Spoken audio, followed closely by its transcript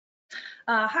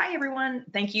Hi, everyone.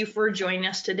 Thank you for joining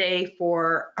us today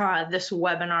for this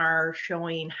webinar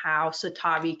showing how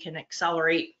Citavi can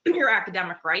accelerate your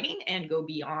academic writing and go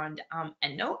beyond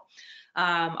EndNote.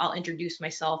 I'll introduce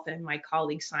myself and my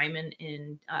colleague Simon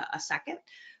in a second.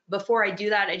 Before I do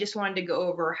that, I just wanted to go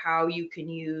over how you can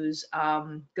use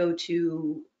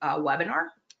GoToWebinar.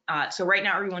 So right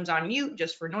now everyone's on mute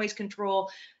just for noise control.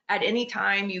 At any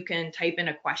time, you can type in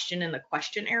a question in the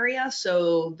question area.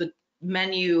 So the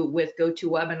menu with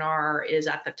GoToWebinar is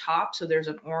at the top. So there's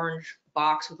an orange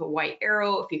box with a white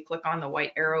arrow. If you click on the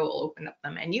white arrow, it'll open up the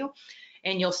menu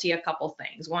and you'll see a couple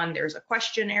things. One, there's a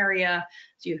question area.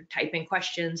 So you type in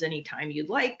questions anytime you'd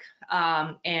like.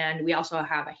 And we also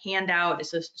have a handout.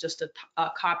 This is just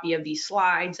a copy of these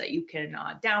slides that you can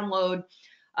download.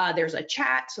 There's a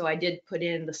chat, so I did put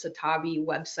in the Citavi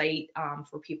website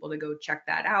for people to go check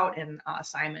that out, and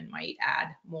Simon might add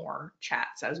more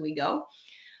chats as we go.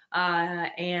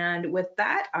 And with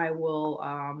that, I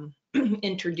will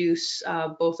introduce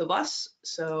both of us.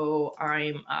 So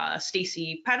I'm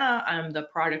Stacy Penna. I'm the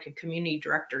Product and Community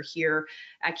Director here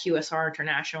at QSR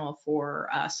International for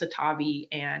Citavi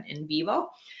and NVivo.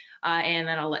 And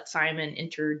then I'll let Simon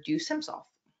introduce himself.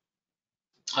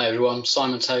 Hi everyone,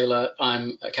 Simon Taylor.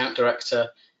 I'm Account Director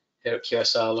here at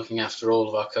QSR, looking after all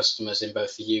of our customers in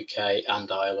both the UK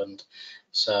and Ireland.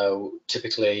 So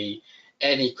typically,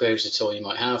 any queries at all you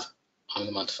might have, I'm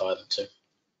the man to fire them to.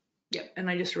 Yep, and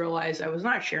I just realized I was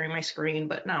not sharing my screen,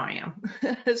 but now I am.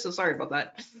 So sorry about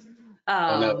that.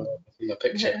 Oh no, no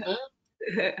picture.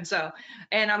 So,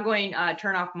 and I'm going to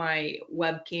turn off my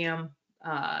webcam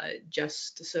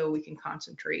just so we can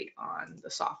concentrate on the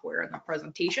software and the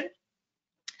presentation.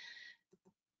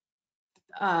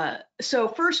 So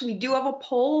first, we do have a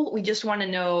poll. We just want to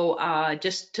know,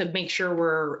 just to make sure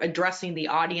we're addressing the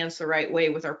audience the right way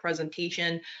with our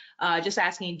presentation, just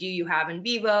asking, do you have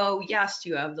NVivo? Yes,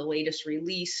 you have the latest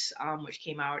release, which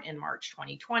came out in March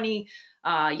 2020.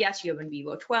 Yes, you have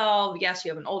NVivo 12. Yes, you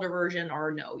have an older version,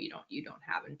 or no, you don't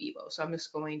have NVivo. So I'm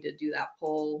just going to do that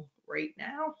poll right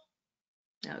now.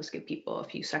 I'll just give people a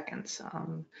few seconds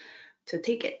to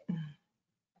take it.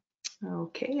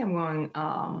 Okay, I'm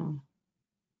going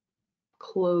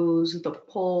close the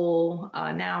poll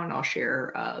now, and I'll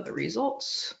share the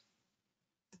results.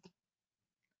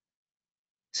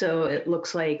 So it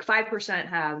looks like 5%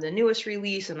 have the newest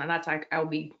release, and then that's like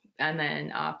and then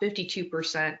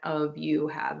 52% of you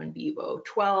have NVivo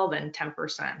 12, and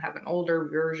 10% have an older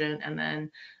version, and then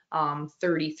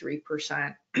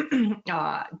 33%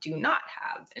 do not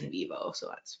have NVivo. So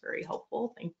that's very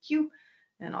helpful. Thank you.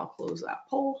 And I'll close that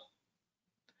poll.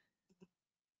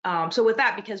 So with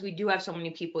that, because we do have so many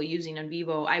people using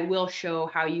NVivo, I will show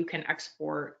how you can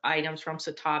export items from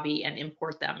Citavi and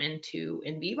import them into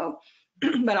NVivo.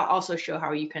 But I'll also show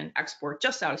how you can export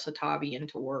just out of Citavi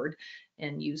into Word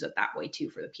and use it that way too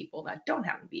for the people that don't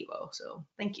have NVivo. So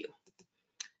thank you.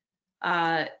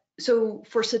 So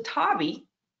for Citavi,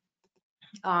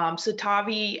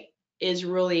 Citavi is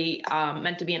really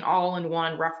meant to be an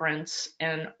all-in-one reference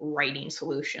and writing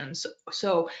solution.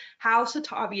 So how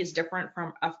Citavi is different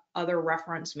from other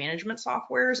reference management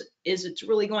softwares is it's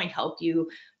really going to help you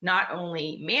not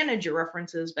only manage your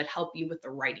references, but help you with the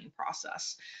writing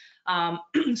process.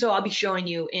 So I'll be showing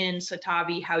you in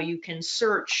Citavi how you can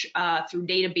search through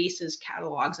databases,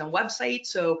 catalogs, and websites.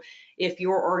 So if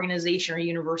your organization or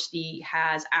university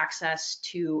has access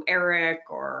to ERIC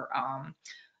or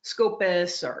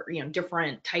Scopus or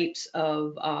different types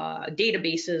of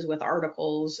databases with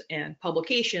articles and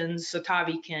publications,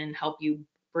 Citavi can help you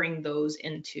bring those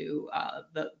into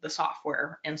the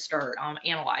software and start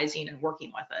analyzing and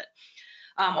working with it.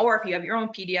 Or if you have your own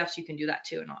PDFs, you can do that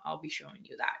too, and I'll be showing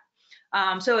you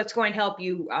that. So it's going to help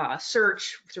you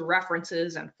search through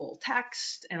references and full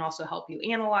text, and also help you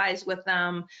analyze with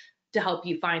them, to help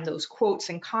you find those quotes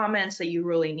and comments that you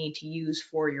really need to use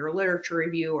for your literature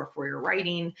review or for your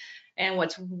writing. And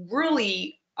what's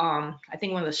really, I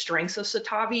think one of the strengths of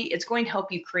Citavi, it's going to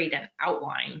help you create an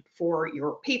outline for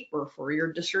your paper, for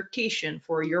your dissertation,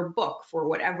 for your book, for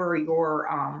whatever you're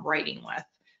writing with.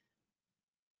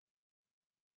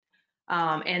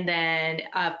 And then,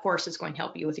 of course, it's going to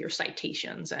help you with your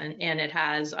citations, and it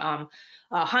has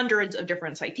hundreds of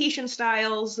different citation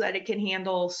styles that it can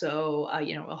handle. So,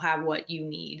 it'll have what you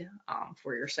need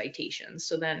for your citations.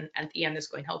 So then at the end, it's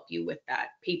going to help you with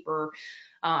that paper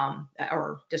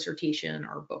or dissertation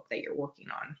or book that you're working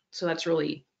on. So that's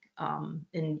really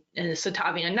in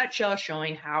Citavi in a nutshell,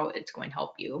 showing how it's going to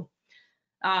help you.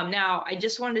 Now, I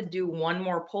just wanted to do one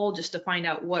more poll just to find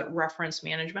out what reference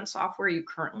management software you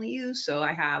currently use. So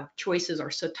I have choices are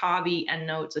Citavi,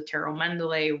 EndNote, Zotero,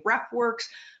 Mendeley, RefWorks,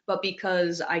 but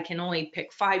because I can only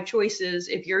pick 5 choices,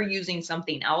 if you're using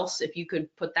something else, if you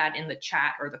could put that in the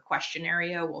chat or the question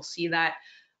area, we'll see that.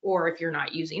 Or if you're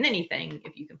not using anything,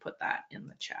 if you can put that in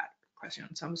the chat question.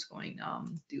 So I'm just going to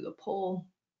do the poll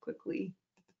quickly.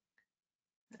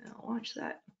 And I'll watch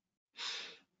that.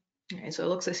 Okay,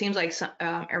 so it seems like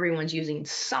everyone's using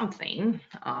something.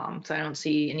 So I don't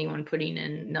see anyone putting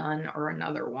in none or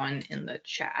another one in the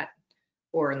chat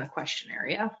or in the question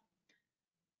area.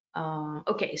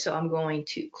 Okay, so I'm going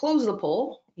to close the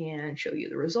poll and show you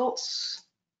the results.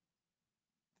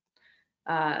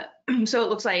 So it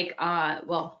looks like,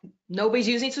 well, nobody's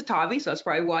using Citavi, so that's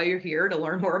probably why you're here, to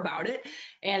learn more about it.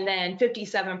 And then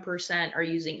 57% are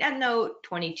using EndNote,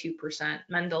 22%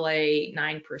 Mendeley,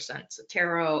 9%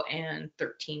 Zotero, and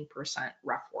 13%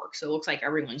 RefWorks. So it looks like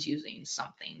everyone's using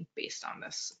something based on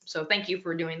this. So thank you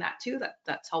for doing that too.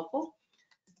 That's helpful.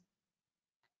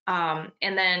 And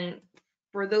then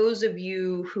for those of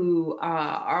you who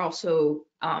are also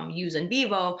use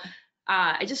NVivo,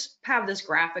 I just have this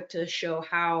graphic to show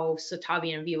how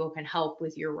Citavi and NVivo can help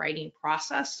with your writing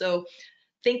process. So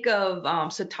think of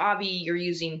Citavi you're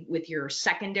using with your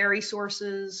secondary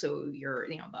sources, so your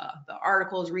the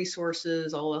articles,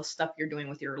 resources, all the stuff you're doing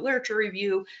with your literature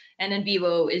review, and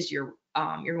NVivo is your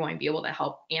you're going to be able to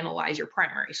help analyze your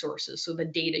primary sources, so the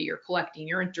data you're collecting,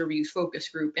 your interviews, focus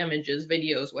group, images,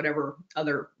 videos, whatever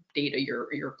other data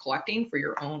you're collecting for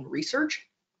your own research,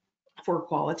 for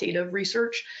qualitative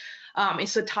research. In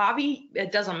Citavi,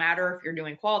 it doesn't matter if you're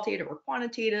doing qualitative or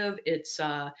quantitative. It's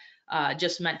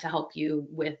just meant to help you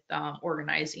with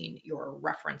organizing your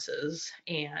references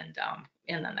and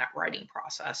then that writing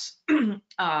process.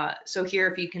 So here,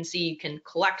 if you can see, you can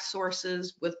collect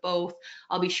sources with both.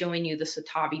 I'll be showing you the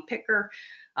Citavi picker.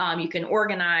 You can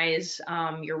organize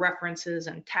your references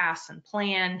and tasks and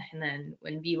plan. And then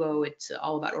in Vivo, it's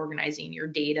all about organizing your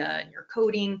data and your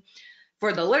coding.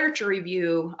 For the literature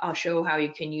review, I'll show how you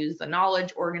can use the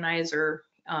knowledge organizer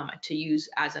to use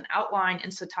as an outline in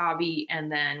Citavi,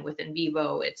 and then within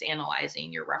Vivo, it's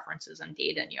analyzing your references and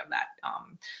data, and you have that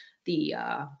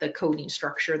the coding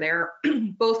structure there.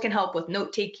 Both can help with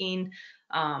note taking.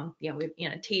 We have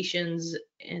annotations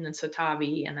in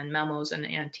Citavi, and then memos and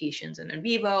annotations in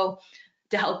NVivo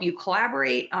to help you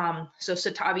collaborate. So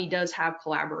Citavi does have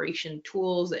collaboration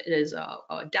tools. It is a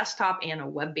desktop and a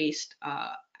web-based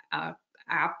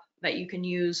app that you can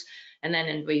use. And then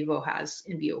NVivo has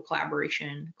NVivo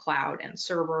Collaboration, Cloud, and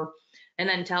Server. And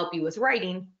then to help you with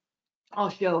writing, I'll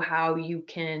show how you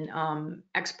can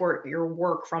export your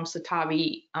work from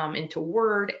Citavi into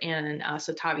Word, and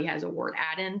Citavi has a Word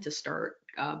add-in to start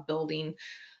building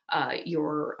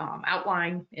your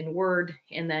outline in Word,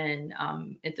 and then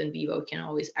NVivo can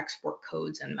always export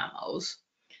codes and memos.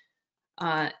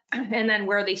 And then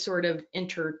where they sort of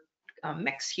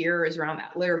mix here is around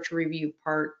that literature review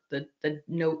part, the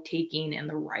note taking and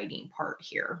the writing part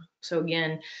here. So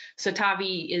again,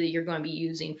 Citavi you're going to be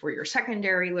using for your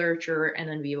secondary literature, and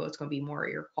then NVivo it's going to be more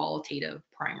your qualitative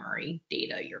primary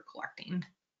data you're collecting.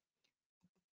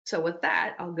 So with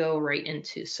that, I'll go right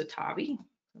into Citavi.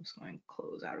 I'm just going to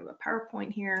close out of the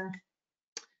PowerPoint here.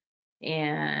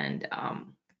 And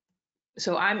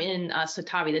so I'm in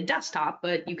Citavi, the desktop,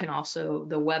 but you can also,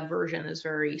 the web version is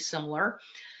very similar.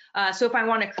 So if I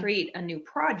want to create a new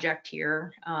project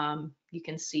here, you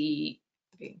can see,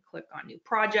 you can click on new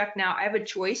project. Now I have a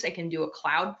choice. I can do a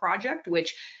cloud project,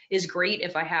 which is great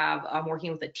if I have, I'm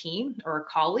working with a team or a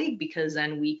colleague, because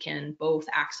then we can both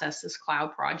access this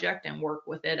cloud project and work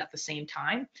with it at the same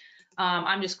time.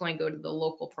 I'm just going to go to the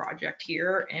local project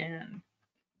here and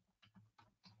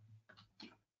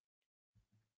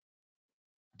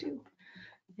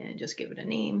just give it a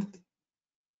name.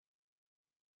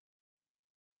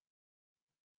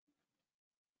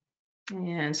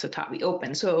 And Citavi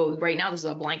open. So right now this is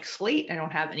a blank slate. I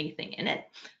don't have anything in it,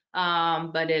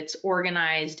 but it's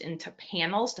organized into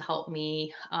panels to help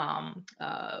me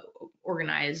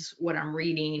organize what I'm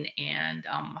reading and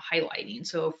highlighting.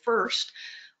 So first,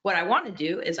 what I want to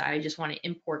do is I just want to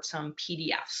import some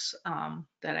PDFs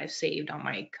that I've saved on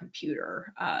my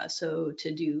computer. So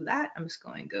to do that, I'm just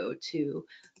going to go to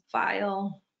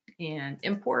File and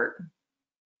Import.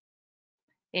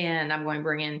 And I'm going to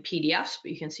bring in PDFs,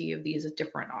 but you can see you have these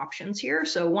different options here.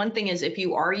 So one thing is, if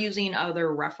you are using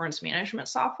other reference management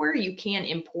software, you can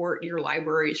import your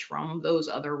libraries from those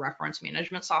other reference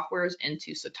management softwares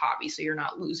into Citavi, so you're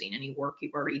not losing any work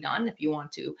you've already done if you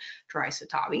want to try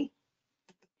Citavi.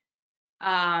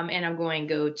 And I'm going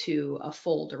to go to a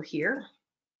folder here.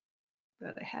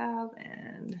 that I have,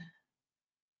 and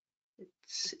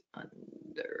it's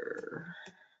under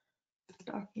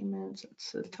documents,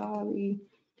 it's Citavi,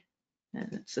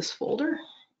 and it's this folder.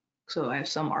 So I have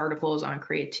some articles on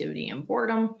creativity and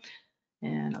boredom,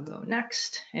 and I'll go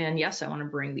next. And yes, I want to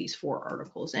bring these 4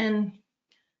 articles in,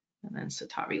 and then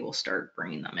Citavi will start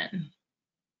bringing them in.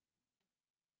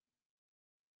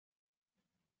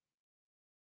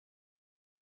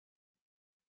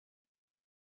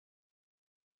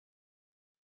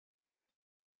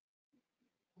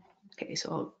 Okay,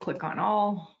 so I'll click on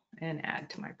all and add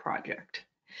to my project.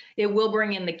 It will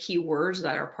bring in the keywords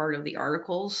that are part of the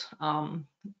articles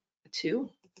too.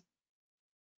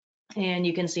 And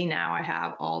you can see now I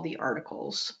have all the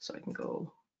articles, so I can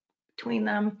go between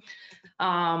them.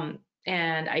 And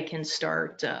I can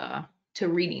start to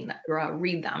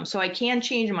read them. So I can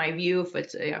change my view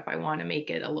if I want to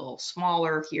make it a little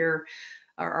smaller here,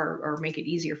 or make it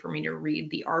easier for me to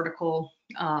read the article.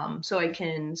 So I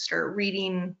can start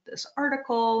reading this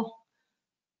article,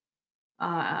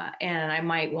 and I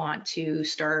might want to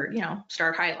start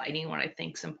highlighting what I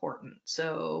think is important.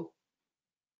 So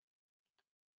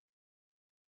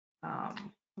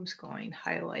I'm just going to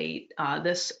highlight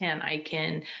this, and I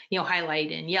can,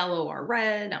 highlight in yellow or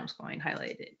red. I'm just going to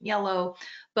highlight it in yellow.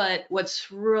 But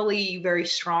what's really very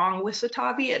strong with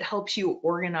Citavi, it helps you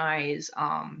organize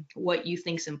what you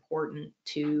think is important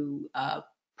to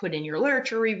put in your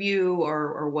literature review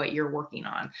or what you're working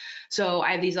on. So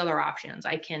I have these other options.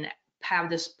 I can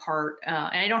have this part, and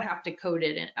I don't have to code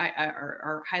it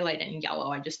or highlight it in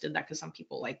yellow. I just did that because some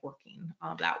people like working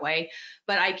that way.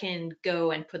 But I can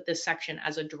go and put this section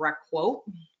as a direct quote.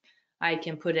 I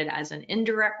can put it as an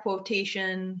indirect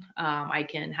quotation. I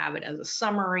can have it as a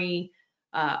summary,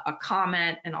 a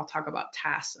comment, and I'll talk about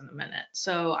tasks in a minute.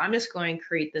 So I'm just going to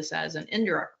create this as an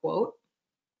indirect quote.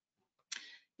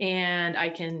 And I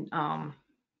can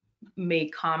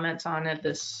make comments on it.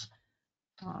 This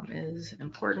is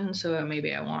important. So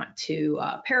maybe I want to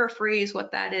paraphrase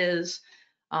what that is,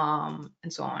 and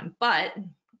so on. But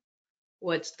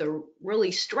what's the really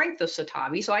strength of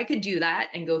Citavi? So I could do that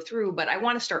and go through, but I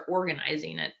want to start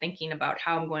organizing it, thinking about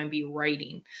how I'm going to be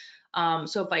writing.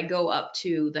 So if I go up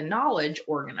to the knowledge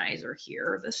organizer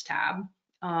here, this tab,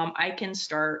 I can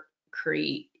start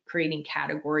creating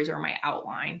categories or my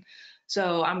outline.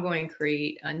 So I'm going to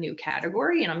create a new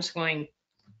category, and I'm just going,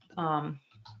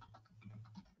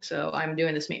 so I'm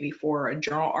doing this maybe for a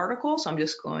journal article. So I'm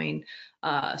just going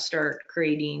start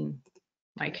creating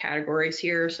my categories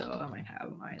here. So I might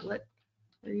have my lit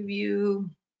review.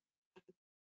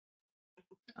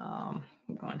 I'm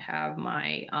going to have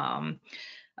my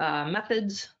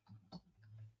methods.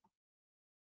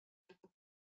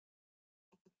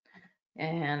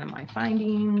 And my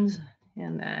findings.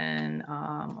 And then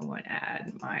I'm going to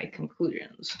add my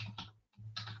conclusions.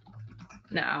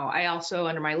 Now, I also,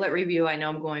 under my lit review, I know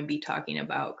I'm going to be talking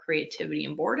about creativity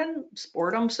and boredom,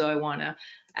 so I want to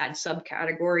add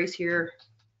subcategories here.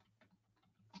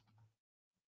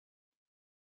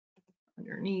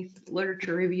 Underneath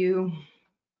literature review.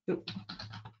 Oop.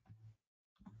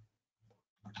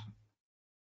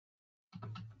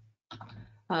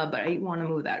 But I want to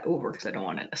move that over because I don't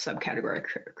want a subcategory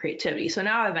creativity. So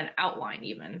now I have an outline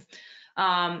even.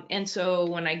 And so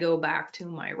when I go back to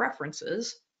my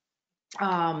references,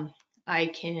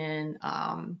 I can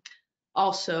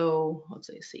also, let's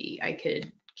see, I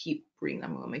could keep reading.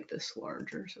 I'm going to make this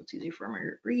larger so it's easy for me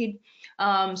to read.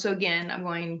 So again, I'm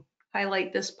going to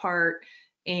highlight this part,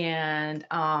 and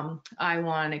I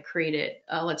want to create it,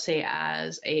 let's say,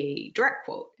 as a direct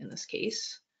quote in this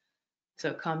case. So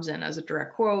it comes in as a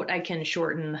direct quote. I can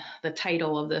shorten the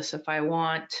title of this if I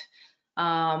want.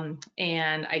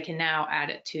 And I can now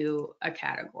add it to a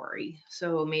category.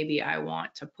 So maybe I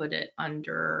want to put it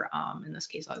under, in this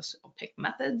case, I'll pick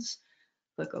methods,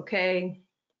 click OK.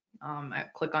 I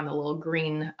click on the little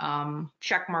green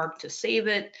check mark to save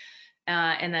it.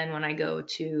 And then when I go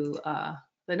to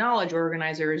the knowledge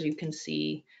organizers, you can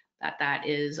see that that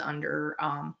is under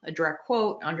a direct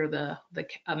quote under the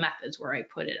methods where I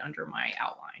put it under my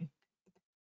outline.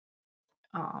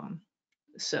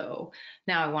 So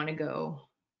now I want to go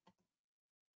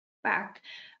back.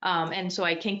 And so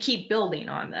I can keep building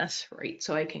on this, right?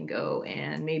 So I can go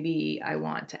and maybe I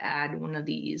want to add one of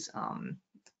these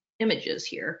images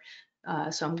here.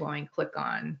 So I'm going to click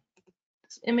on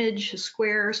this image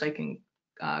square so I can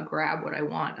grab what I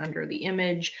want under the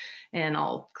image, and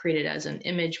I'll create it as an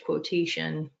image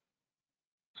quotation.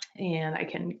 And I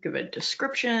can give a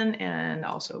description and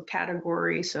also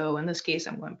category. So in this case,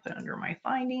 I'm going to put under my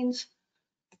findings.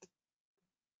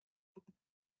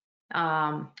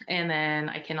 And then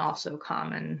I can also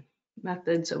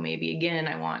method. So maybe again,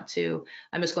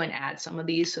 I'm just going to add some of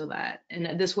these so that,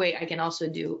 and this way I can also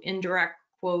do indirect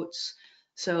quotes.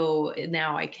 So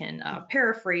now I can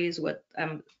paraphrase what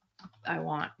I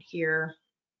want here.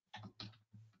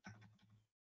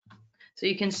 So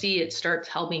you can see it starts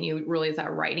helping you really with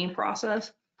that writing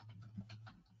process.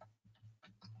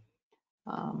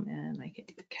 And I can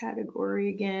do a category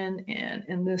again. And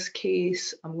in this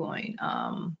case, I'm going,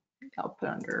 I'll put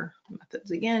under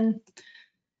methods again.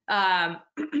 Now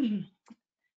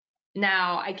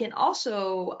I can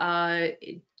also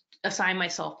assign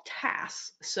myself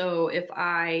tasks. So if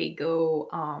I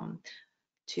go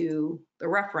to the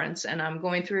reference and I'm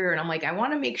going through here and I'm like, I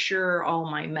want to make sure all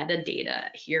my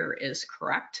metadata here is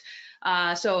correct.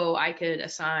 So I could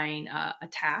assign a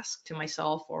task to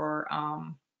myself or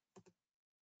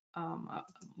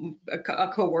a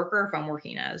coworker if I'm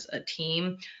working as a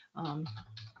team. I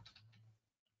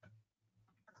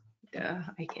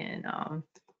can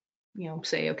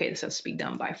say, okay, this has to be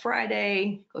done by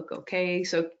Friday, click OK.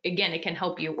 So again, it can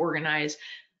help you organize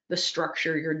the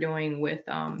structure you're doing with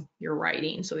your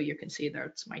writing. So you can see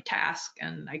that's my task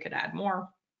and I could add more.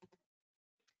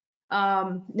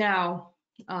 Now,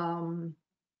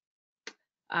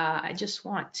 I just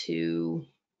want to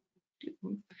do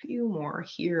a few more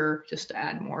here just to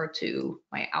add more to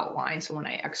my outline. So when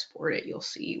I export it, you'll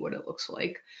see what it looks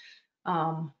like.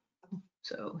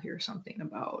 So here's something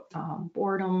about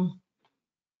boredom.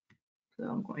 So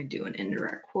I'm going to do an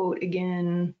indirect quote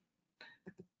again.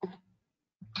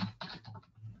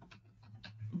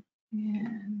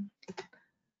 And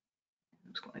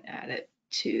I'm just going to add it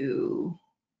to,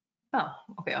 oh,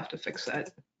 okay, I'll have to fix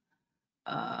that.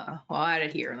 Well, I'll add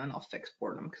it here and then I'll fix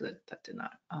boredom because that did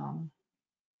not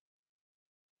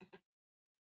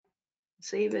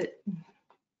save it.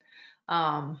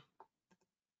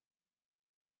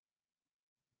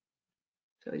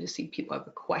 So I just see people have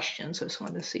a question, so I just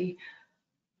wanted to see.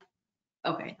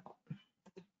 Okay.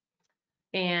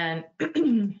 And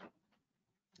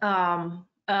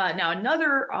now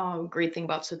another great thing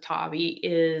about Citavi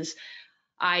is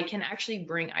I can actually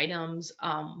bring items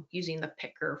using the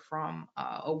picker from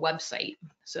a website.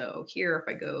 So here,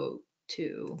 if I go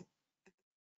to,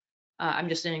 I'm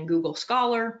just in Google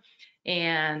Scholar,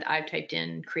 and I've typed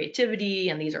in creativity,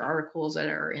 and these are articles that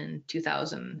are in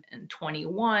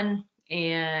 2021.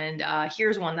 And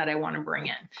here's one that I want to bring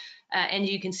in. And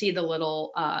you can see the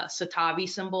little Citavi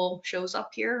symbol shows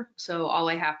up here. So all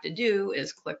I have to do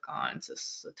is click on the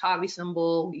Citavi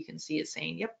symbol. You can see it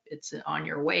saying, yep, it's on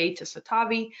your way to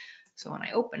Citavi. So when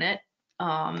I open it,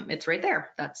 it's right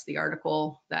there. That's the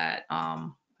article that I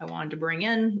wanted to bring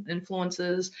in,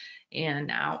 influences, and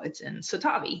now it's in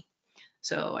Citavi.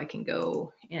 So I can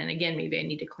go, and again, maybe I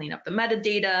need to clean up the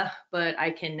metadata, but I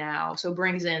can now, so it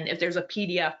brings in, if there's a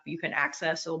PDF you can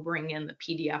access, it'll bring in the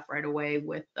PDF right away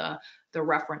with the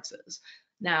references.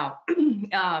 Now,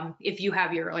 if you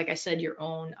have your, like I said, your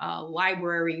own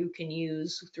library you can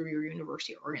use through your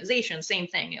university organization, same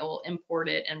thing, it will import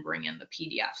it and bring in the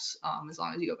PDFs as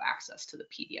long as you have access to the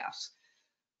PDFs.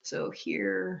 So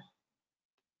here,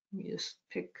 let me just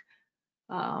pick,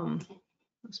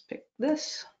 let's pick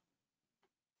this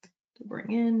to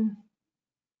bring in.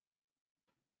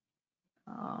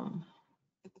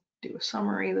 Do a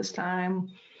summary this time.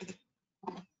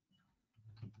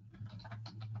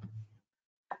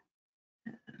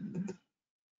 And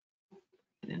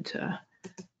into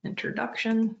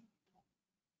introduction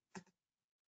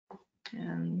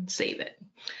and save it.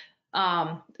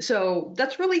 So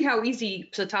that's really how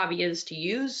easy Citavi is to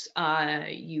use.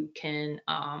 You can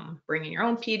bring in your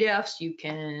own PDFs. You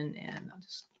can, and I'll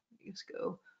just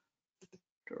go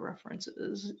to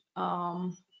references.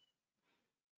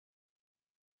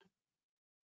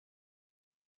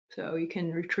 So you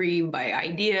can retrieve by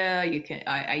idea, you can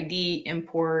ID,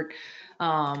 import.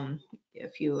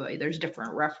 If there's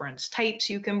different reference types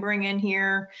you can bring in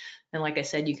here. And like I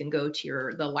said, you can go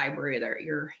to the library that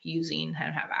you're using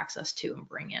and have access to and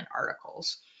bring in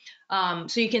articles.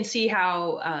 So you can see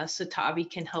how Citavi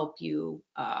can help you,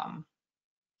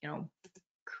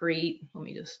 create, let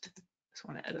me just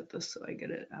want to edit this so I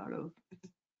get it out of,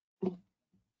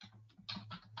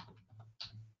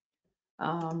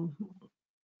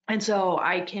 and so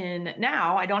I can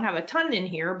now, I don't have a ton in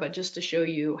here, but just to show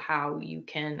you how you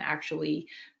can actually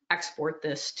export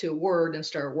this to Word and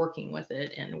start working with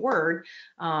it in Word,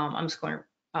 I'm just going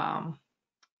to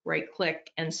right click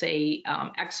and say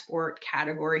export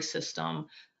category system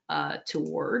to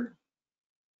Word.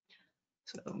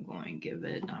 So I'm going to give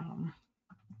it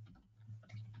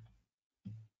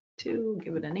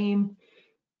give it a name.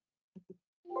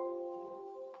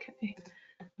 Okay,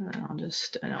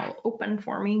 and I'll open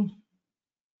for me.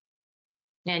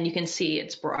 And you can see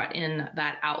it's brought in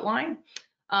that outline.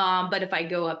 But if I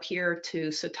go up here to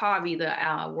Citavi,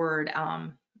 the word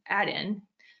add-in,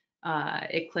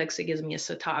 it clicks, it gives me a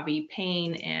Citavi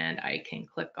pane, and I can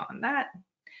click on that.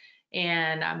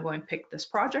 And I'm going to pick this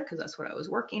project because that's what I was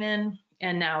working in.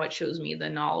 And now it shows me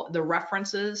the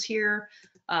references here,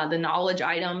 the knowledge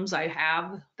items I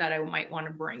have that I might want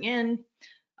to bring in,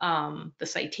 the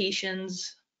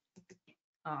citations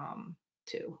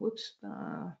too. Whoops,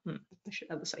 I should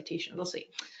have the citation. Let's see.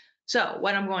 So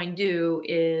what I'm going to do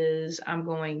is I'm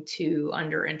going to,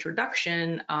 under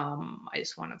introduction, I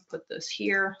just want to put this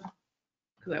here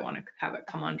because I want to have it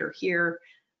come under here,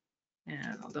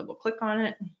 and I'll double click on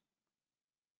it.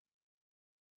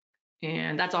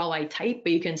 And that's all I type,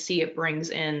 but you can see it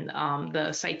brings in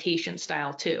the citation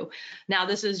style too. Now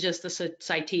this is just the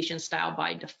citation style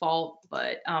by default,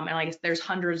 but and like I guess there's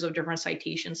hundreds of different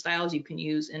citation styles you can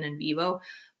use in NVivo.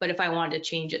 But if I wanted to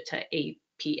change it to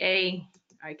APA,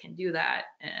 I can do that,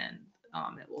 and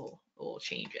it will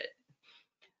change it.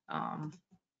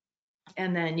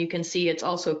 And then you can see it's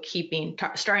also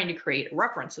starting to create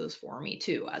references for me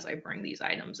too as I bring these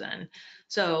items in.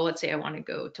 So let's say I want to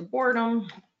go to boredom.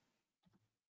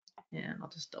 And I'll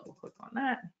just double click on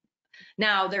that.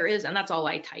 Now there is, and that's all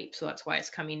I type, so that's why it's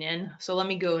coming in. So let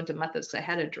me go into methods. I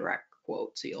had a direct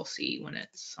quote, so you'll see when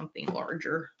it's something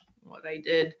larger what I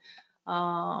did.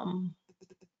 And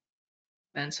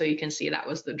so you can see that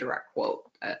was the direct quote,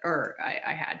 or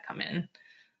I had come in.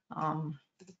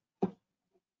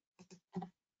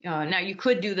 Now you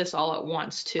could do this all at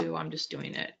once too. I'm just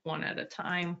doing it one at a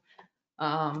time.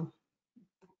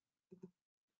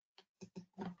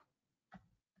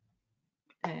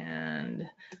 And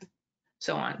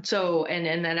so on. So,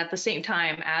 and then at the same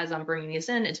time as I'm bringing these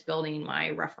in, it's building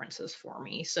my references for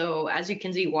me. So as you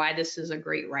can see why this is a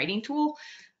great writing tool,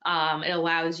 it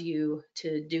allows you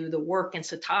to do the work in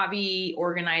Citavi,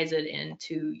 organize it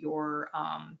into your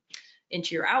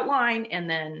outline, and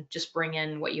then just bring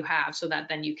in what you have so that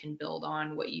then you can build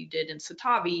on what you did in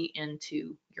Citavi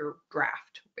into your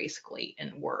draft, basically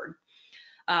in Word.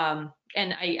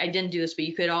 And I didn't do this, but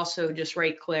you could also just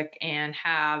right click and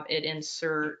have it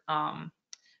insert,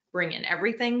 bring in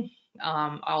everything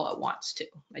all at once too.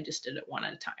 I just did it one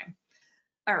at a time.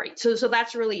 All right, so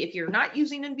that's really, if you're not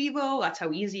using NVivo, that's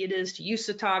how easy it is to use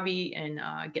Citavi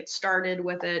and get started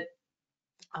with it.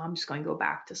 I'm just going to go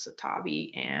back to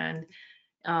Citavi, and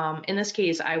in this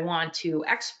case, I want to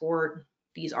export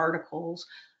these articles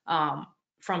from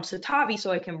Citavi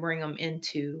so I can bring them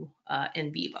into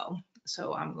NVivo.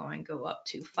 So I'm going to go up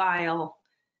to File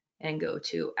and go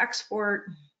to Export.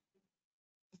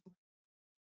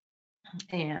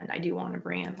 And I do want to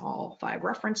bring in all 5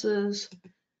 references.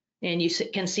 And you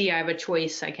can see I have a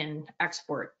choice. I can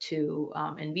export to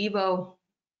NVivo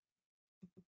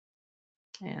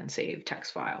and save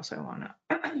text file. So I want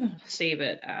to save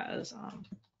it as,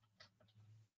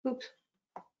 oops.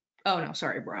 Oh no,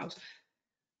 sorry, browse.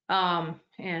 And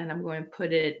I'm going to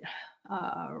put it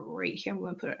right here. I'm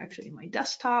going to put it actually in my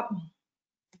desktop.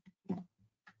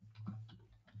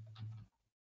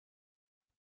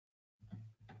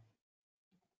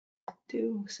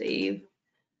 Do save.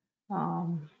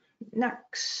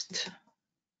 Next,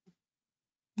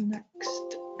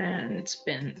 and it's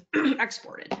been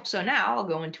exported. So now I'll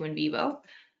go into NVivo.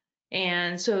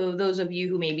 And so those of you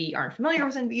who maybe aren't familiar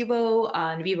with NVivo,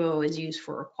 NVivo is used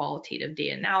for qualitative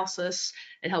data analysis.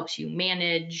 It helps you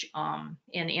manage and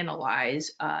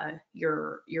analyze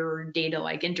your data,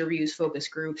 like interviews, focus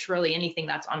groups, really anything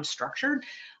that's unstructured,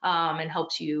 and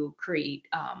helps you create,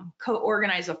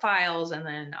 organize the files, and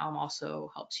then also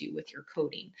helps you with your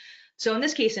coding. So in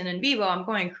this case, in NVivo, I'm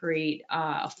going to create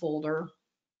a folder.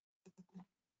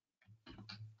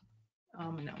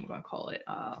 And I'm going to call it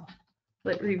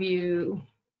Lit review,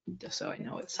 just so I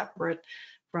know it's separate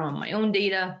from my own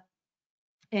data.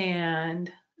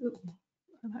 And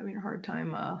I'm having a hard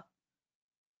time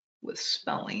with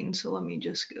spelling, so let me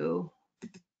just go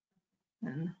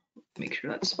and make sure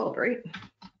that's spelled right.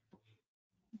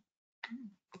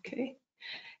 Okay,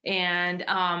 and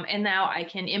now I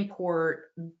can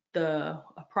import the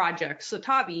project,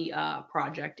 Citavi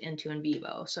project, into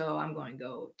NVivo. So I'm going to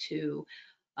go to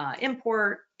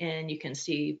import, and you can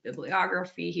see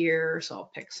bibliography here. So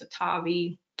I'll pick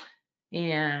Citavi,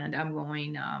 and I'm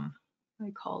going, I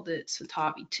called it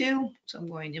Citavi 2, so I'm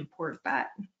going to import that.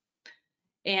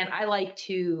 And I like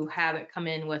to have it come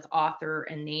in with author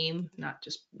and name, not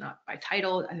by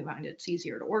title. I find it's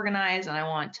easier to organize, and I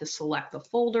want to select the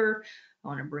folder. I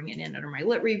want to bring it in under my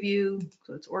lit review,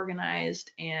 so it's organized,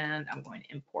 and I'm going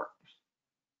to import.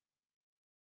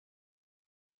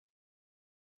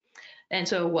 And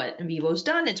so what NVivo's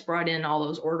done, it's brought in all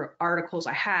those articles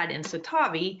I had in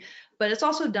Citavi, but it's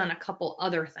also done a couple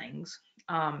other things.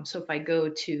 So if I go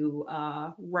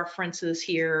to references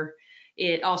here,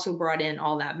 it also brought in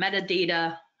all that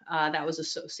metadata that was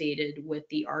associated with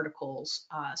the articles.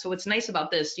 So what's nice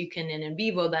about this, you can in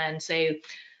NVivo then say,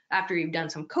 after you've done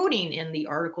some coding in the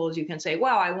articles, you can say,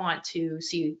 well, I want to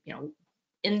see,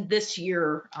 in this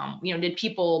year, did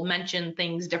people mention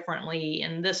things differently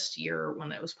in this year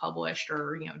when it was published,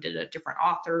 or, did it different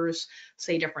authors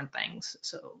say different things?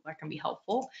 So that can be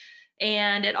helpful.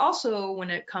 And it also, when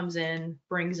it comes in,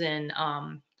 brings in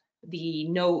the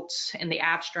notes and the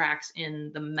abstracts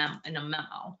in a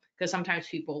memo, because sometimes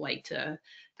people like to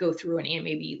go through and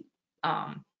maybe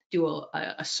do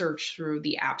a search through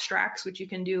the abstracts, which you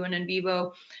can do in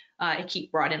NVivo.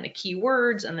 It brought in the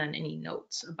keywords and then any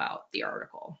notes about the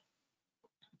article.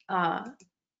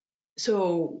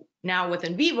 So now with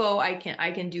NVivo,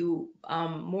 I can do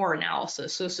more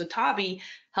analysis. So Citavi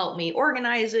helped me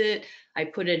organize it. I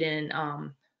put it in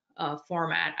a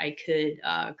format I could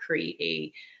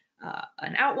create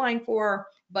an outline for,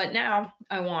 but now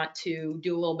I want to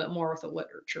do a little bit more with a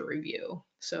literature review.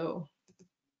 So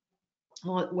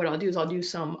what I'll do is I'll do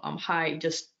some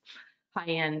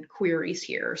high-end queries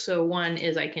here. So one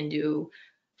is I can do,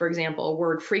 for example,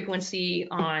 word frequency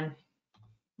on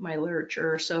my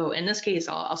literature. So in this case,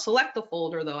 I'll select the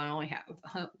folder, though I only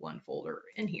have one folder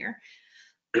in here.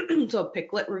 So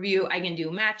pick lit review. I can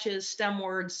do matches, stem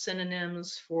words,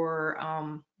 synonyms for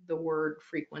the word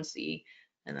frequency,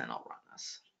 and then I'll run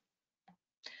this.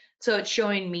 So it's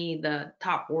showing me the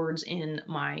top words in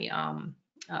my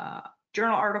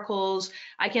journal articles.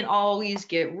 I can always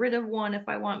get rid of one if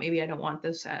I want. Maybe I don't want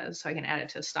this so I can add it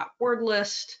to stop word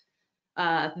list.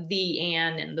 The,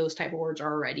 and those type of words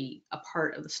are already a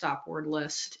part of the stop word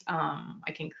list.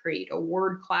 I can create a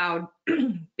word cloud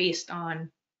based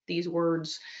on these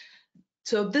words.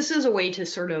 So this is a way to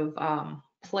sort of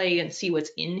play and see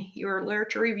what's in your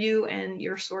literature review and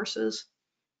your sources.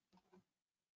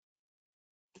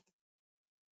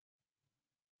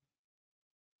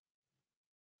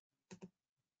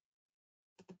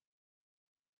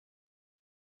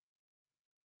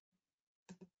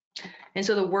 And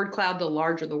so the word cloud, the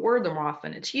larger the word, the more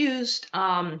often it's used.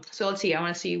 So let's see, I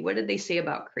want to see, what did they say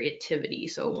about creativity?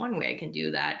 So one way I can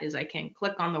do that is I can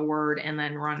click on the word and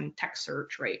then run text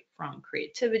search right from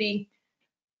creativity.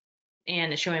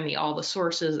 And it's showing me all the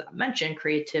sources that mention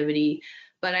creativity.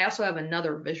 But I also have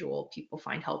another visual people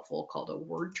find helpful called a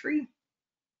word tree.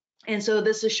 And so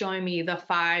this is showing me the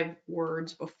 5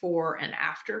 words before and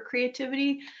after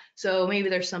creativity. So maybe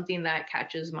there's something that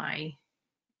catches my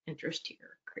interest here.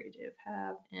 Creative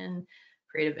have in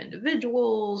creative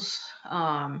individuals,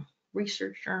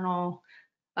 research journal.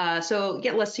 So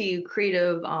yeah, let's see,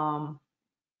 creative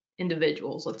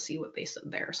individuals. Let's see what they said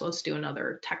there. So let's do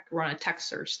another run a text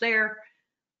search there.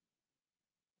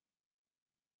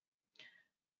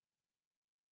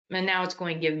 And now it's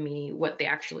going to give me what they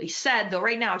actually said, though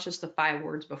right now it's just the 5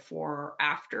 words before or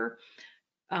after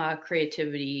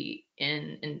creativity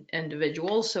in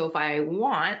individuals. So if I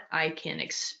want, I can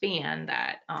expand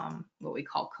that, what we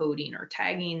call coding or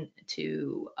tagging,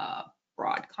 to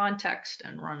broad context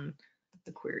and run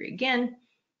the query again.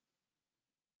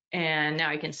 And now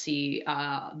I can see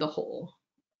the whole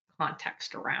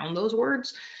context around those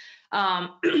words.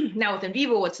 Now with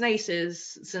NVivo, what's nice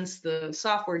is, since the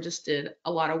software just did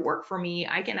a lot of work for me,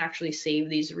 I can actually save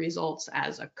these results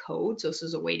as a code. So this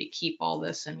is a way to keep all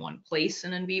this in one place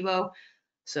in NVivo.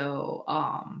 So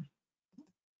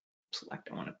select,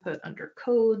 I want to put under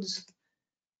codes,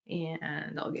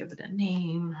 and I'll give it a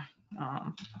name.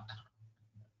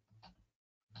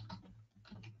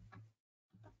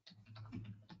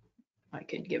 I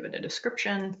could give it a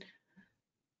description,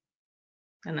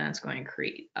 and then it's going to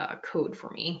create a code for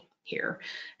me here.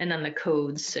 And then the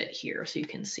codes sit here, so you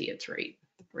can see it's right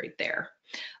there.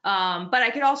 But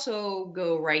I could also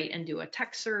go right and do a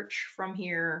text search from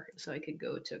here. So I could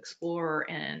go to Explorer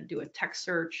and do a text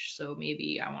search. So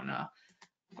maybe I want to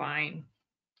find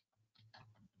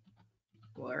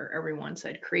where everyone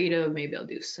said creative. Maybe I'll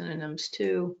do synonyms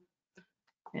too,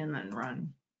 and then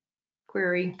run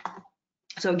query.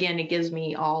 So again, it gives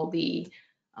me all the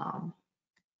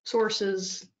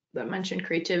sources that mention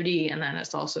creativity, and then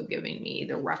it's also giving me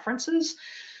the references.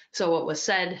 So what was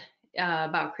said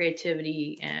about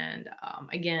creativity, and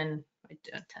again, I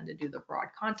tend to do the broad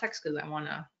context because I want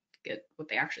to get what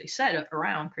they actually said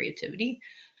around creativity.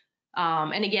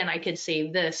 And again, I could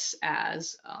save this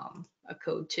as a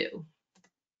code too.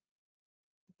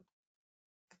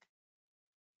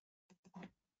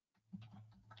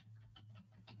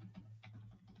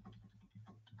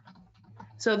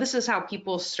 So this is how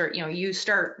people start, you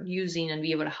start using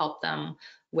NVivo to help them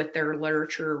with their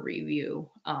literature review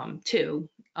too.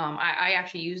 I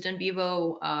actually used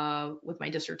NVivo with my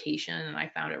dissertation, and I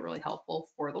found it really helpful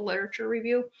for the literature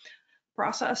review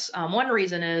process. One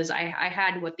reason is I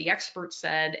had what the experts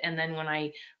said, and then when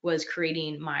I was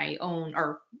creating my own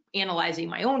or analyzing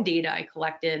my own data I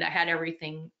collected, I had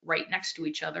everything right next to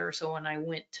each other. So when I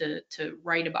went to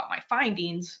write about my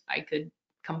findings, I could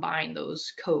combine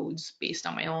those codes based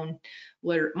on my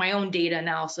own data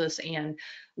analysis and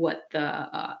what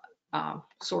the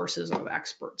sources of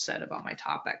experts said about my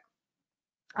topic.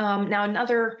 Now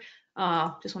another,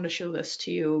 just want to show this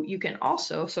to you. You can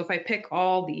also, so if I pick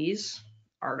all these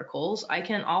articles, I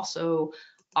can also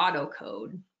auto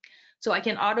code. So I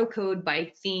can auto code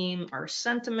by theme or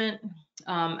sentiment.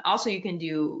 Also, you can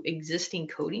do existing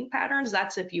coding patterns.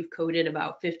 That's if you've coded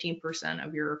about 15%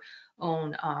 of your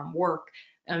own work.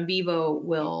 NVivo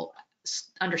will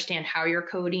understand how you're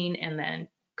coding and then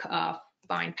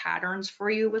find patterns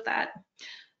for you with that.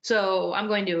 So I'm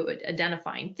going to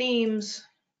identifying themes,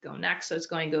 go next. So it's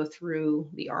going to go through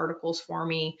the articles for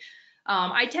me.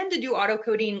 I tend to do auto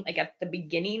coding like at the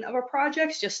beginning of a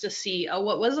project just to see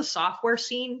what was the software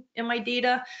scene in my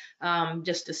data,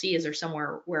 just to see is there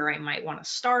somewhere where I might want to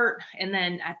start, and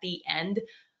then at the end,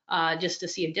 just to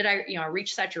see if did I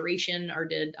reach saturation or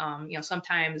did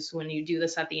sometimes when you do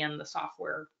this at the end, the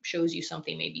software shows you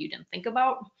something maybe you didn't think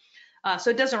about.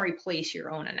 So it doesn't replace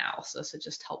your own analysis, it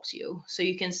just helps you. So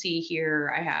you can see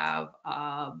here I have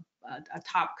a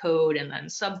top code and then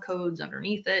subcodes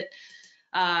underneath it.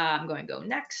 I'm going to go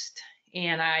next,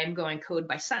 and I'm going code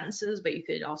by sentences, but you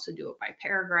could also do it by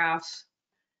paragraphs.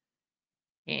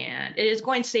 And it is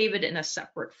going to save it in a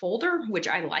separate folder, which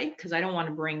I like because I don't want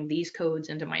to bring these codes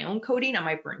into my own coding. I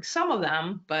might bring some of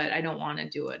them, but I don't want to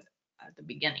do it at the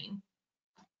beginning.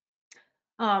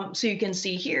 So you can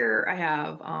see here I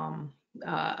have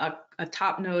a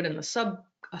top node and the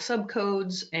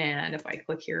subcodes, and if I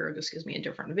click here, it just gives me a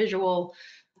different visual.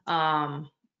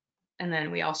 And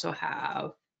then we also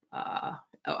have,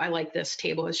 I like this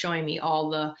table, is showing me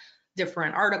all the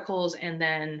different articles and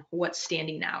then what's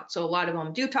standing out. So a lot of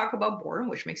them do talk about boredom,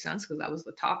 which makes sense because that was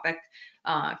the topic.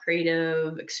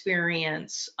 Creative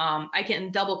experience. I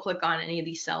can double click on any of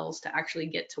these cells to actually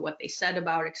get to what they said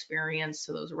about experience,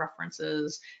 to those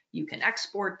references. You can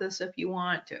export this if you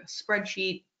want to a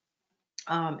spreadsheet,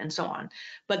 and so on.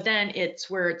 But then it's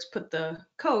where it's put the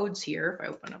codes here. If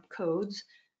I open up codes,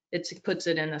 it puts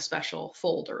it in a special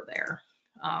folder there.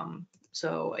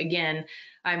 So again,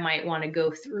 I might want to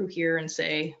go through here and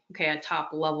say, okay, at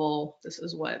top level, this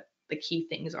is what the key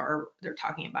things are they're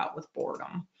talking about with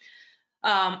boredom.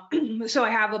 So I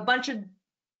have a bunch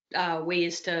of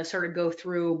ways to sort of go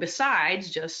through besides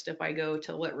just if I go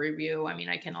to lit review. I mean,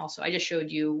 I can also, I just showed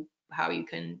you how you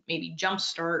can maybe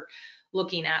jumpstart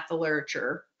looking at the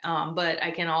literature, but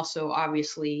I can also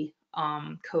obviously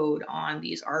code on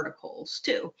these articles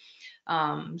too.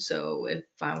 So if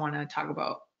I want to talk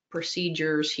about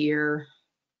procedures here,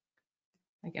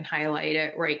 I can highlight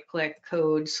it, right click,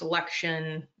 code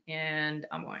selection, and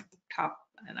I'm going top,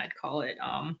 and I'd call it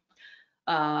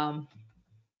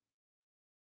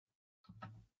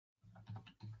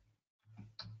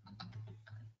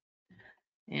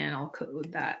and I'll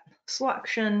code that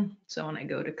selection. So when I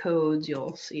go to codes,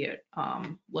 you'll see it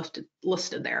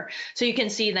listed there. So you can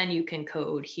see then you can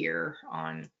code here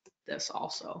on this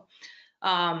also.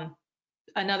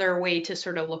 Another way to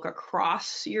sort of look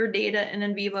across your data in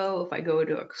NVivo, if I go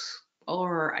to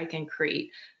Explorer, I can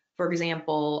create, for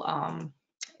example,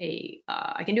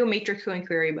 I can do a matrix coding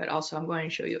query, but also I'm going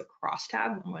to show you a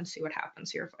crosstab. I'm going to see what happens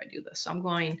here if I do this. So I'm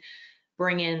going to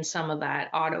bring in some of that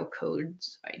auto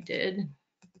codes I did.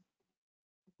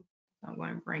 I'm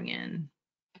going to bring in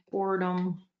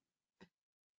boredom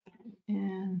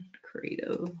and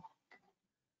creative.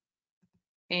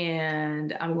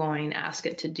 And I'm going to ask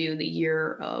it to do the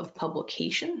year of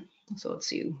publication. So let's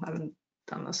see, I haven't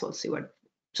done this. Let's see what,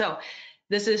 so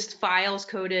this is files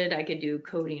coded. I could do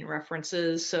coding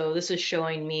references. So this is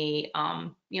showing me,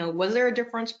 was there a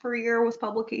difference per year with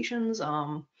publications?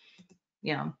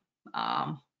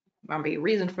 Might be a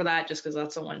reason for that just because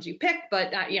that's the ones you pick,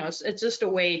 but it's just a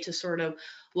way to sort of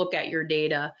look at your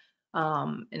data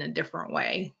in a different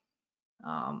way.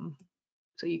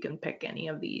 So you can pick any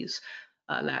of these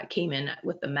that came in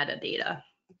with the metadata.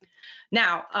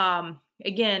 Now,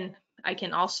 again, I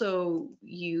can also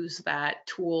use that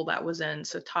tool that was in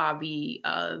Citavi,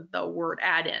 the word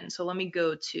add-in. So let me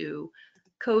go to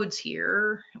codes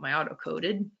here, my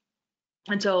auto-coded.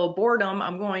 And so boredom,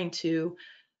 I'm going to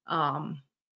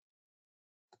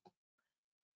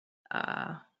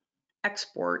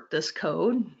export this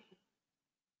code.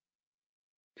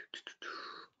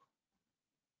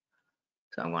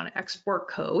 So I'm going to export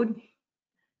code,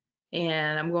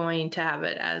 and I'm going to have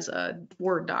it as a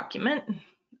Word document.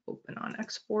 Open on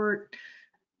export,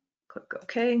 click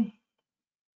OK.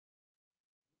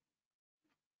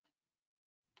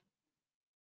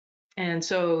 And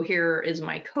so here is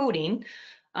my coding,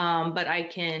 but I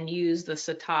can use the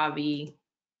Citavi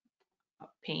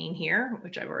pane here,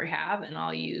 which I already have, and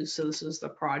I'll use, so this is the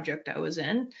project I was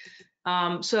in.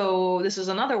 So this is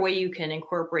another way you can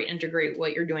integrate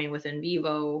what you're doing with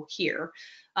NVivo here.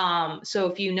 So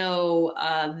if you know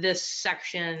this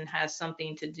section has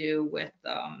something to do with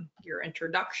your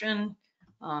introduction,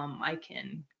 I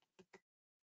can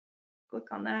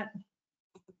click on that.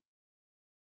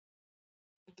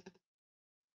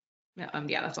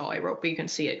 Yeah, that's all I wrote, but you can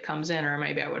see it comes in, or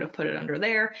maybe I would have put it under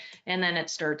there, and then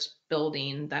it starts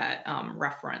building that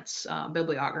reference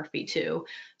bibliography too.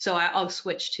 So I'll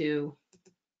switch to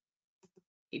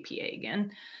APA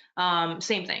again.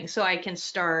 Same thing. So I can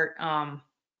start,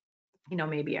 you know,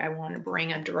 maybe I want to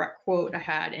bring a direct quote I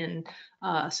had in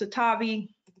Citavi.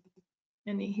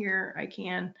 In here I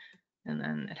can, and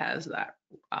then it has that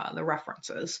the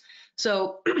references.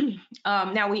 So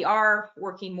now we are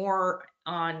working more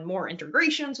on more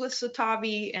integrations with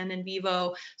Citavi and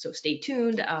NVivo, so stay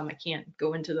tuned. I can't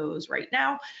go into those right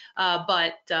now,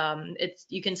 but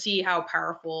you can see how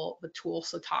powerful the tool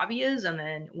Citavi is, and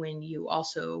then when you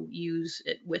also use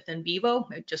it with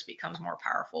NVivo, it just becomes more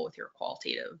powerful with your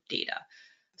qualitative data.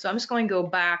 So I'm just going to go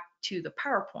back to the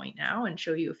PowerPoint now and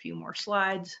show you a few more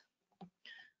slides.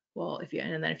 Well,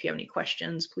 and then if you have any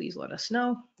questions, please let us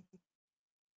know.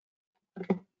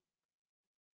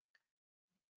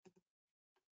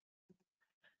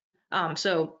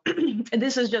 So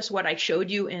this is just what I showed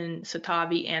you in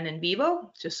Citavi and NVivo,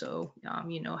 just so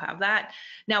you know, have that.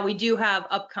 Now we do have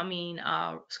upcoming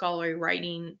scholarly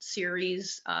writing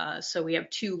series. So we have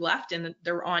 2 left, and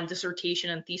they're on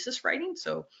dissertation and thesis writing.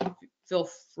 So feel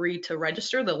free to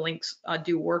register. The links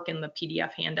do work in the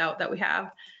PDF handout that we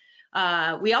have.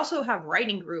 We also have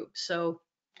writing groups. So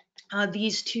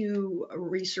these 2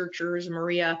 researchers,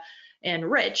 Maria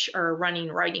and Rich, are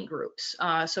running writing groups.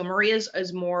 So Maria's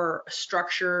is more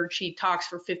structured. She talks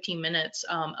for 15 minutes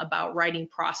about writing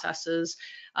processes.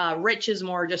 Rich is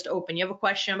more just open. You have a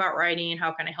question about writing,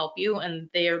 how can I help you? And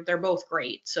they're both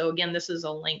great. So again, this is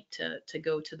a link to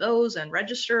go to those and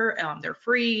register. They're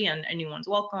free and anyone's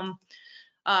welcome.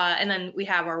 And then we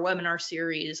have our webinar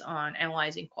series on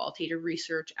analyzing qualitative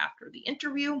research after the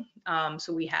interview.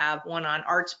 So we have one on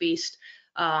arts-based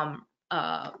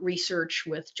research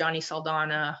with Johnny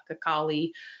Saldana,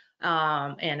 Kakali,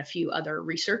 and a few other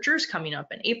researchers coming up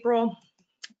in April.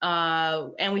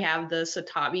 And we have the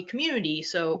Citavi community.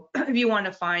 So if you want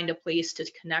to find a place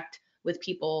to connect with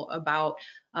people about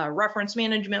reference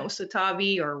management with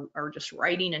Citavi, or just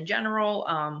writing in general,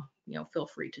 you know, feel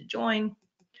free to join.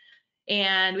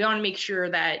 And we want to make sure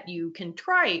that you can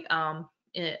try a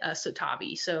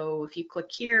Citavi. So if you click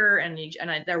here,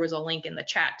 there was a link in the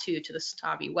chat too to the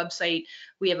Citavi website.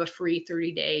 We have a free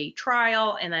 30-day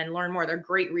trial, and then learn more. There are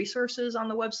great resources on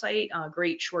the website,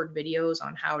 great short videos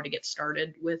on how to get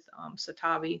started with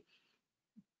Citavi.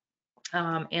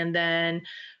 And then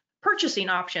purchasing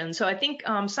options. So I think,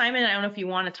 Simon, I don't know if you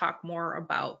want to talk more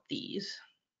about these.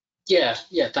 Yeah,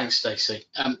 thanks, Stacey.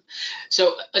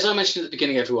 So as I mentioned at the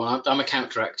beginning, everyone, I'm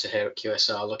account director here at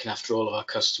QSR, looking after all of our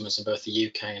customers in both the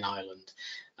UK and Ireland.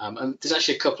 And there's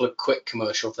actually a couple of quick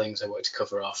commercial things I wanted to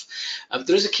cover off.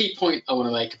 There is a key point I want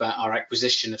to make about our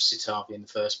acquisition of Citavi in the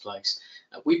first place.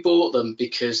 We bought them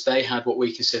because they had what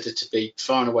we considered to be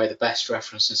far and away the best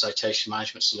reference and citation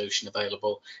management solution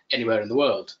available anywhere in the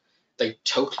world. They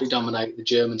totally dominate the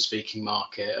German-speaking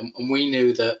market, and we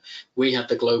knew that we had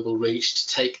the global reach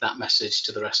to take that message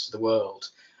to the rest of the world.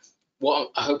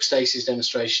 What I hope Stacey's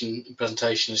demonstration and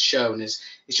presentation has shown is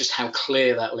just how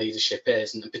clear that leadership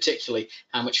is, and particularly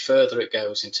how much further it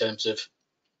goes in terms of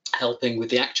helping with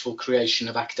the actual creation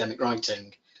of academic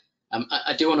writing.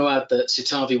 I do want to add that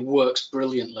Citavi works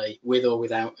brilliantly with or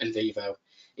without NVivo.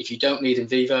 If you don't need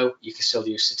NVivo, you can still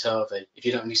use Citavi. If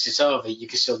you don't need Citavi, you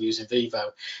can still use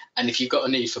NVivo. And if you've got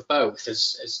a need for both,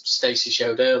 as Stacey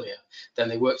showed earlier, then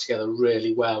they work together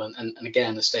really well. And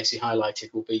again, as Stacey highlighted,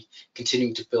 we'll be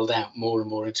continuing to build out more and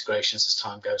more integrations as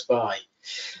time goes by.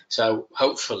 So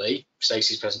hopefully,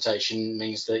 Stacey's presentation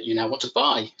means that you now want to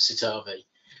buy Citavi.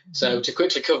 So to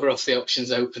quickly cover off the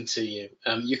options open to you,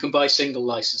 you can buy single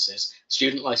licenses,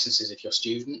 student licenses if you're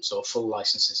students, or full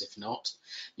licenses if not.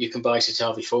 You can buy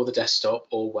Citavi for the desktop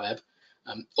or web.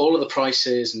 All of the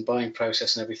prices and buying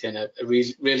process and everything are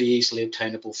really easily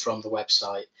obtainable from the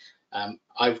website.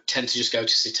 I tend to just go to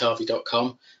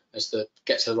citavi.com as the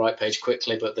get to the right page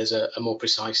quickly, but there's a more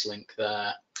precise link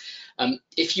there.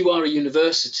 If you are a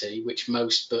university, which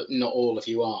most but not all of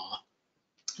you are,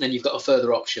 then you've got a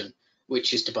further option,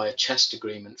 which is to buy a chest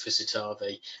agreement for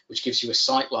Citavi, which gives you a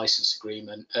site license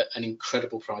agreement at an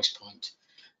incredible price point.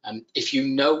 If you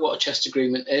know what a chest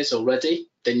agreement is already,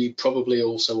 then you probably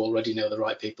also already know the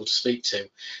right people to speak to,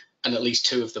 and at least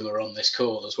 2 of them are on this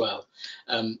call as well.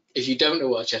 If you don't know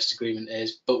what a chest agreement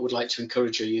is, but would like to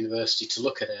encourage your university to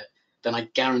look at it, then I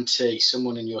guarantee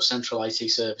someone in your central IT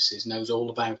services knows all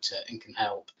about it and can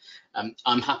help.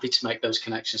 I'm happy to make those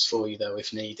connections for you, though,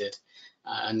 if needed.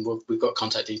 And we've got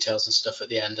contact details and stuff at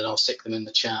the end, and I'll stick them in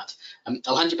the chat.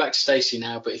 I'll hand you back to Stacey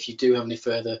now, but if you do have any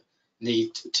further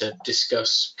need to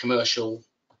discuss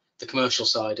the commercial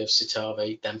side of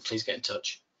Citavi, then please get in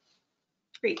touch.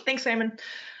 Great, thanks, Simon.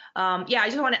 Yeah, I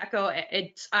just want to echo,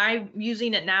 I'm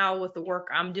using it now with the work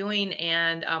I'm doing,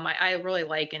 and I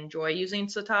really enjoy using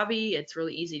Citavi. It's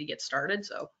really easy to get started,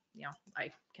 so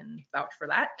I can vouch for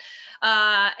that.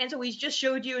 And so we just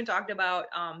showed you and talked about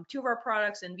 2 of our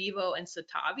products, in Vivo and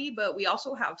Citavi, but we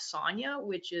also have Sonia,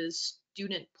 which is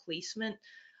student placement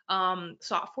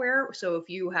software. So if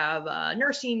you have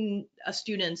nursing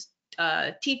students,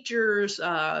 teachers,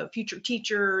 future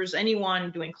teachers,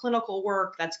 anyone doing clinical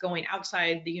work that's going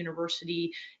outside the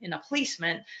university in a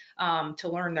placement to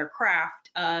learn their craft,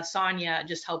 Sonia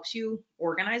just helps you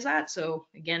organize that. So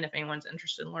again, if anyone's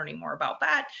interested in learning more about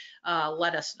that,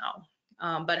 let us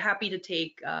know. But happy to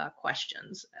take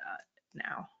questions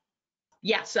now.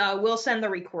 Yes, we'll send the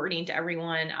recording to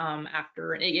everyone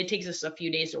after. It takes us a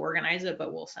few days to organize it,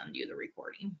 but we'll send you the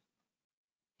recording.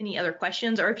 Any other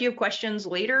questions? Or if you have questions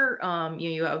later,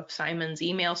 you have Simon's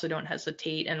email, so don't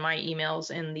hesitate, and my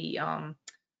email's in the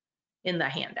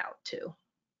handout too.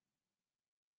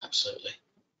 Absolutely.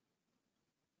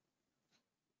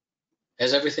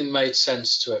 Has everything made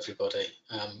sense to everybody?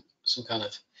 Some kind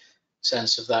of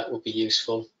sense of that would be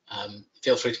useful.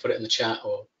 Feel free to put it in the chat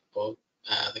or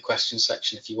the questions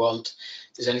section if you want.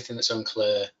 If there's anything that's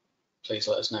unclear, please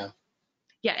let us know.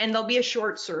 Yeah, and there'll be a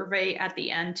short survey at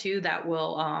the end too that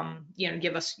will, you can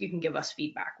give us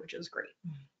feedback, which is great.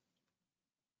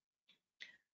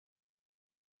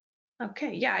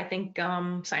 Okay, yeah, I think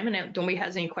Simon, don't we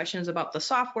have any questions about the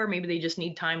software? Maybe they just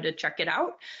need time to check it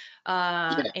out.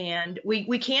 Yeah. And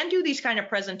we can do these kind of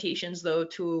presentations though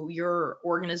to your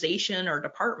organization or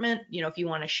department, if you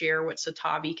want to share what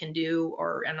Citavi can do,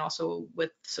 and also with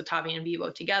Citavi and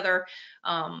Vivo together,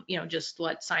 just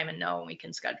let Simon know and we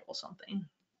can schedule something.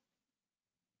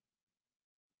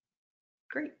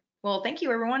 Great. Well, thank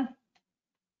you, everyone.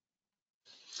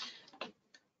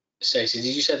 Stacey,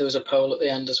 did you say there was a poll at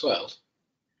the end as well?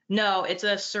 No, it's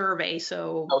a survey,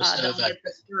 so they'll get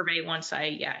the survey once I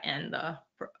end the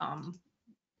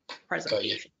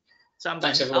presentation. So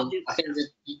thanks, everyone. I think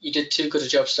you did too good a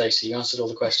job, Stacey. You answered all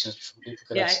the questions before people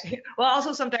could ask. Well,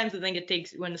 also sometimes I think it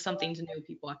takes, when something's new,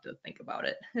 people have to think about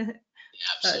it. Yeah,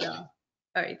 absolutely. All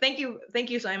right, thank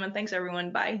you, Simon. Thanks,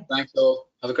 everyone. Bye. Thanks all.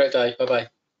 Have a great day. Bye-bye.